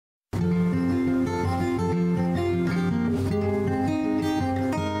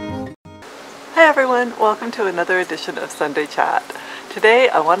Hi everyone, welcome to another edition of Sunday Chat. Today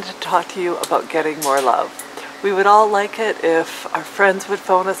I wanted to talk to you about getting more love. We would all like it if our friends would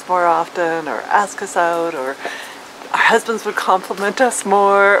phone us more often or ask us out, or our husbands would compliment us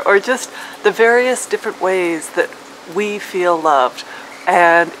more, or just the various different ways that we feel loved.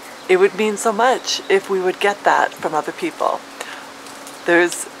 And it would mean so much if we would get that from other people.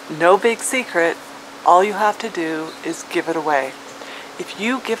 There's no big secret. All you have to do is give it away. If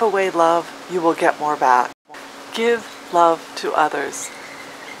you give away love, you will get more back. Give love to others.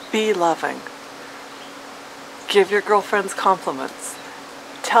 Be loving. Give your girlfriends compliments.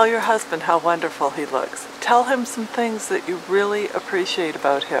 Tell your husband how wonderful he looks. Tell him some things that you really appreciate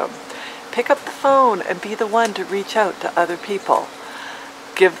about him. Pick up the phone and be the one to reach out to other people.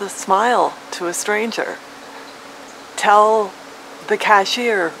 Give the smile to a stranger. Tell the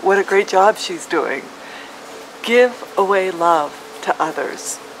cashier what a great job she's doing. Give away love to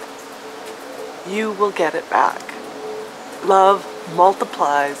others. You will get it back. Love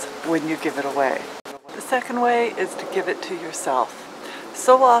multiplies when you give it away. The second way is to give it to yourself.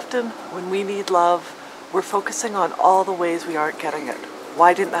 So often when we need love, we're focusing on all the ways we aren't getting it.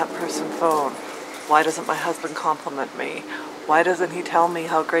 Why didn't that person phone? Why doesn't my husband compliment me? Why doesn't he tell me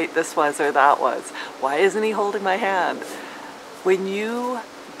how great this was or that was? Why isn't he holding my hand? When you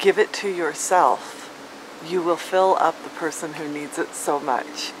give it to yourself, you will fill up the person who needs it so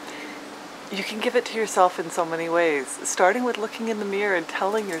much. You can give it to yourself in so many ways, starting with looking in the mirror and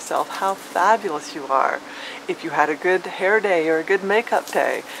telling yourself how fabulous you are. If you had a good hair day or a good makeup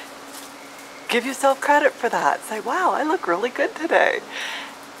day, give yourself credit for that. Say, wow, I look really good today.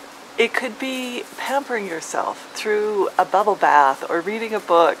 It could be pampering yourself through a bubble bath or reading a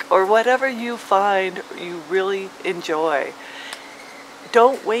book or whatever you find you really enjoy.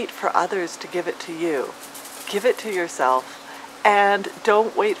 Don't wait for others to give it to you. Give it to yourself, and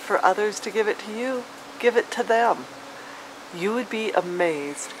don't wait for others to give it to you. Give it to them. You would be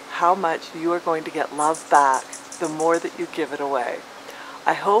amazed how much you are going to get love back the more that you give it away.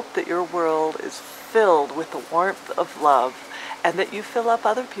 I hope that your world is filled with the warmth of love and that you fill up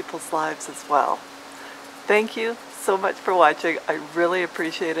other people's lives as well. Thank you so much for watching. I really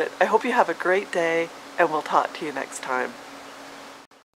appreciate it. I hope you have a great day, and we'll talk to you next time.